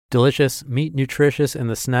Delicious, meat nutritious, and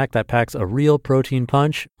the snack that packs a real protein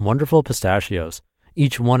punch, Wonderful Pistachios.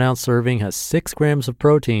 Each 1 ounce serving has 6 grams of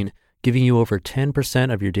protein, giving you over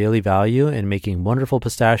 10% of your daily value and making Wonderful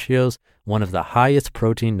Pistachios one of the highest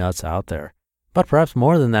protein nuts out there. But perhaps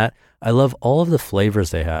more than that, I love all of the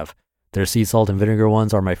flavors they have. Their sea salt and vinegar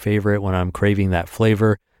ones are my favorite when I'm craving that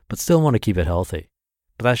flavor, but still want to keep it healthy.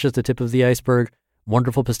 But that's just the tip of the iceberg.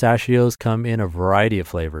 Wonderful Pistachios come in a variety of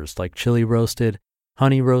flavors like chili roasted,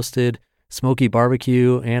 honey roasted, smoky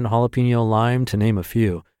barbecue, and jalapeno lime, to name a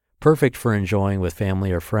few. Perfect for enjoying with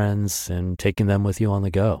family or friends and taking them with you on the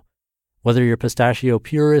go. Whether you're a pistachio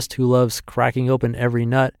purist who loves cracking open every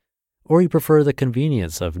nut, or you prefer the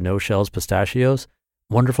convenience of no-shells pistachios,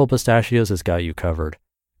 Wonderful Pistachios has got you covered.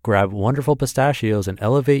 Grab Wonderful Pistachios and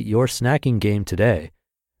elevate your snacking game today.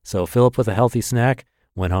 So fill up with a healthy snack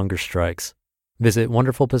when hunger strikes. Visit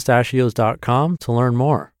wonderfulpistachios.com to learn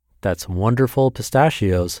more. That's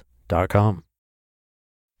wonderfulpistachios.com.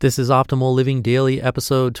 This is Optimal Living Daily,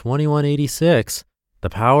 episode 2186,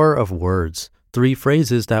 The Power of Words, 3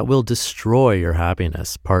 Phrases That Will Destroy Your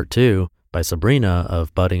Happiness, Part 2, by Sabrina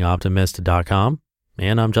of buddingoptimist.com.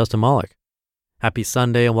 And I'm Justin Malik. Happy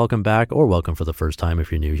Sunday and welcome back, or welcome for the first time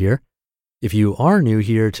if you're new here. If you are new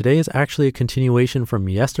here, today is actually a continuation from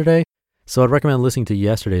yesterday, so I'd recommend listening to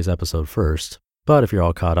yesterday's episode first. But if you're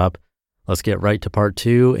all caught up, let's get right to part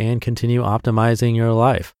 2 and continue optimizing your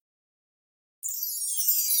life.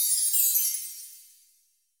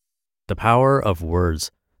 The Power of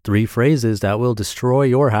Words, 3 Phrases That Will Destroy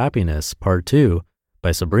Your Happiness, Part 2,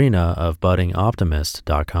 by Sabrina of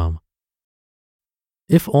buddingoptimist.com.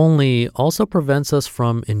 If only also prevents us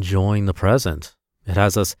from enjoying the present. It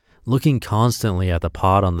has us looking constantly at the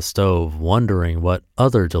pot on the stove, wondering what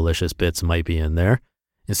other delicious bits might be in there,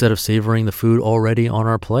 instead of savoring the food already on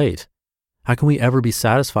our plate. How can we ever be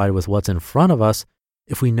satisfied with what's in front of us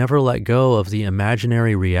if we never let go of the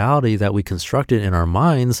imaginary reality that we constructed in our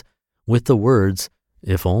minds with the words,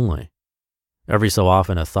 if only? Every so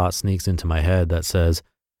often a thought sneaks into my head that says,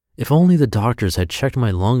 if only the doctors had checked my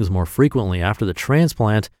lungs more frequently after the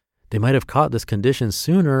transplant, they might have caught this condition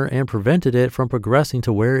sooner and prevented it from progressing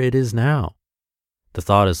to where it is now. The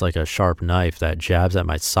thought is like a sharp knife that jabs at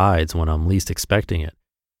my sides when I'm least expecting it.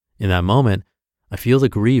 In that moment, I feel the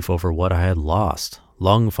grief over what I had lost,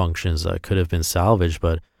 lung functions that could have been salvaged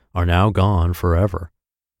but are now gone forever.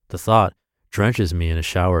 The thought drenches me in a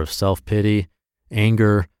shower of self-pity,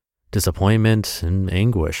 anger, disappointment, and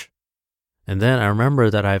anguish. And then I remember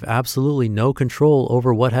that I have absolutely no control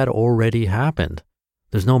over what had already happened.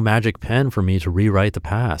 There's no magic pen for me to rewrite the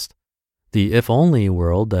past. The if-only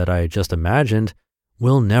world that I just imagined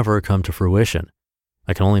will never come to fruition.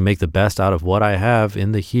 I can only make the best out of what I have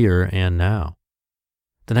in the here and now.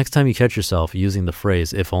 The next time you catch yourself using the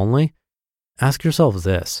phrase if only, ask yourself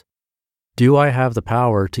this: do I have the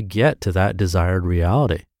power to get to that desired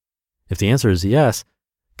reality? If the answer is yes,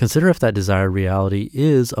 consider if that desired reality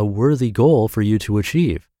is a worthy goal for you to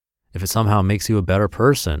achieve, if it somehow makes you a better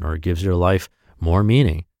person or gives your life more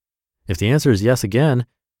meaning. If the answer is yes again,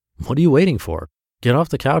 what are you waiting for? Get off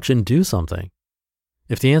the couch and do something.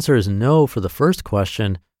 If the answer is no for the first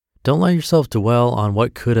question, don't let yourself dwell on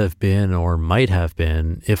what could have been or might have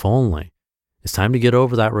been, if only. It's time to get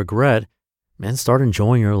over that regret and start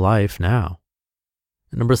enjoying your life now.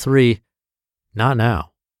 And number 3, not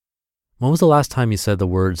now. When was the last time you said the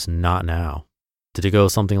words not now? Did it go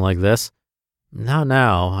something like this? Not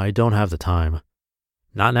now, I don't have the time.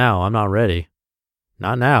 Not now, I'm not ready.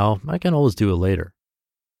 Not now, I can always do it later.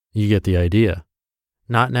 You get the idea.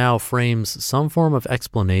 Not now frames some form of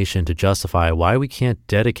explanation to justify why we can't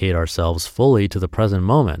dedicate ourselves fully to the present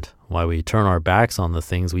moment, why we turn our backs on the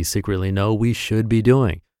things we secretly know we should be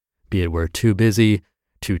doing, be it we're too busy,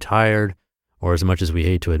 too tired, or as much as we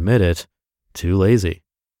hate to admit it, too lazy.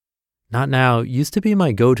 Not now used to be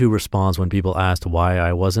my go-to response when people asked why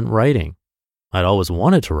I wasn't writing. I'd always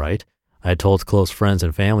wanted to write. I had told close friends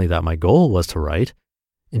and family that my goal was to write.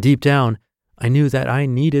 And deep down, I knew that I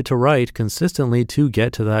needed to write consistently to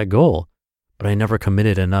get to that goal, but I never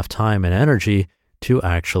committed enough time and energy to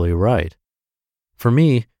actually write. For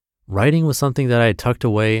me, writing was something that I had tucked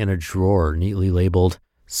away in a drawer neatly labeled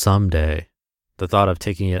someday. The thought of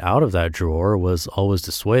taking it out of that drawer was always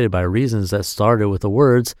dissuaded by reasons that started with the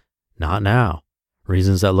words, not now,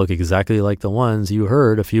 reasons that look exactly like the ones you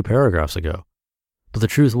heard a few paragraphs ago. But the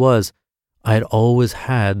truth was, I had always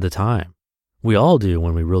had the time. We all do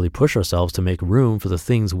when we really push ourselves to make room for the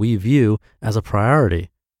things we view as a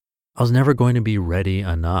priority. I was never going to be ready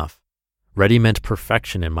enough. Ready meant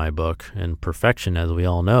perfection in my book, and perfection, as we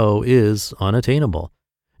all know, is unattainable.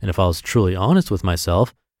 And if I was truly honest with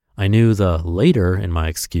myself, I knew the later in my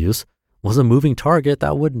excuse was a moving target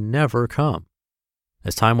that would never come.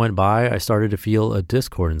 As time went by, I started to feel a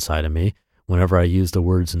discord inside of me whenever I used the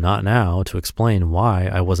words not now to explain why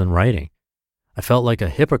I wasn't writing. I felt like a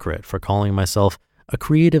hypocrite for calling myself a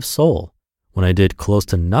creative soul when I did close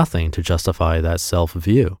to nothing to justify that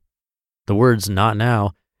self-view. The words not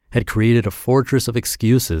now had created a fortress of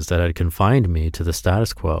excuses that had confined me to the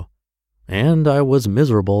status quo, and I was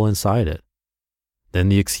miserable inside it. Then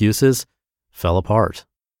the excuses fell apart.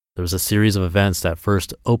 There was a series of events that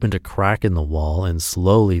first opened a crack in the wall, and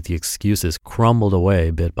slowly the excuses crumbled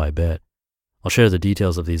away bit by bit. I'll share the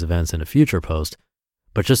details of these events in a future post,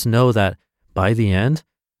 but just know that by the end,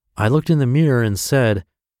 I looked in the mirror and said,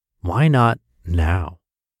 why not now?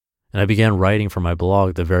 And I began writing for my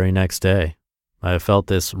blog the very next day. I have felt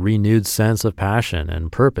this renewed sense of passion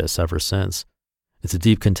and purpose ever since. It's a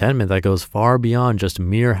deep contentment that goes far beyond just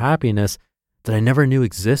mere happiness that I never knew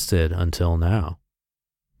existed until now.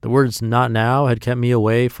 The words not now had kept me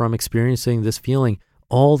away from experiencing this feeling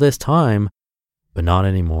all this time, but not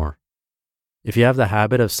anymore. If you have the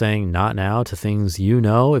habit of saying not now to things you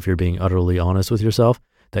know, if you're being utterly honest with yourself,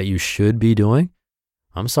 that you should be doing,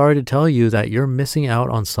 I'm sorry to tell you that you're missing out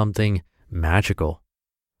on something magical.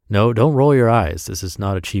 No, don't roll your eyes. This is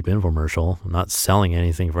not a cheap infomercial. I'm not selling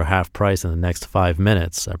anything for half price in the next 5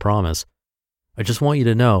 minutes, I promise. I just want you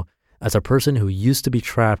to know, as a person who used to be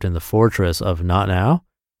trapped in the fortress of not now,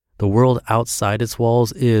 the world outside its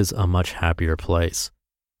walls is a much happier place.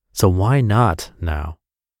 So why not now?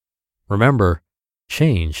 Remember,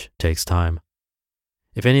 change takes time.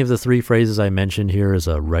 If any of the 3 phrases I mentioned here is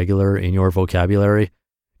a regular in your vocabulary,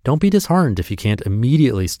 don't be disheartened if you can't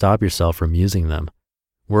immediately stop yourself from using them.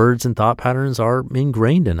 Words and thought patterns are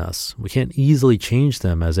ingrained in us. We can't easily change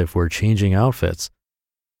them as if we're changing outfits.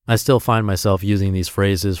 I still find myself using these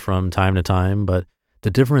phrases from time to time, but the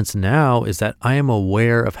difference now is that I am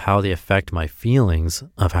aware of how they affect my feelings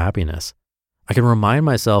of happiness. I can remind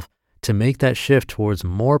myself to make that shift towards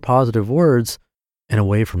more positive words and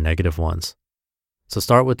away from negative ones. So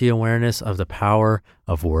start with the awareness of the power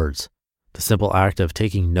of words. The simple act of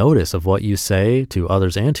taking notice of what you say to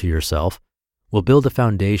others and to yourself will build a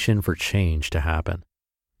foundation for change to happen.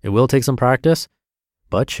 It will take some practice,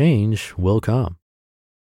 but change will come.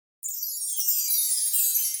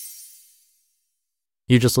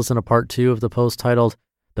 You just listened to part 2 of the post titled,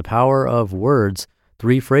 The Power of Words,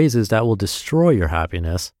 3 Phrases That Will Destroy Your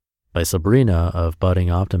Happiness by Sabrina of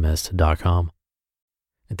buddingoptimist.com.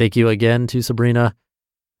 And thank you again to Sabrina.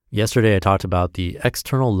 Yesterday I talked about the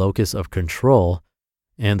external locus of control,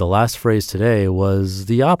 and the last phrase today was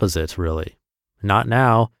the opposite, really. Not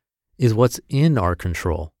now is what's in our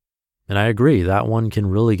control. And I agree, that one can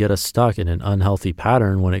really get us stuck in an unhealthy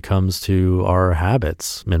pattern when it comes to our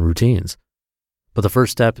habits and routines. But the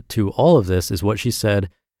first step to all of this is what she said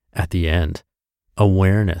at the end,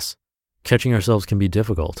 awareness. Catching ourselves can be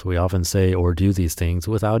difficult. We often say or do these things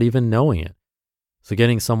without even knowing it. So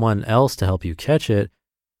getting someone else to help you catch it,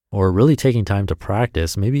 or really taking time to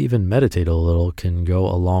practice, maybe even meditate a little, can go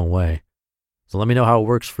a long way. So let me know how it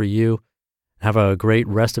works for you. Have a great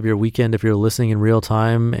rest of your weekend if you're listening in real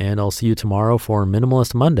time, and I'll see you tomorrow for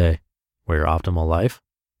Minimalist Monday, where your optimal life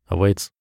awaits.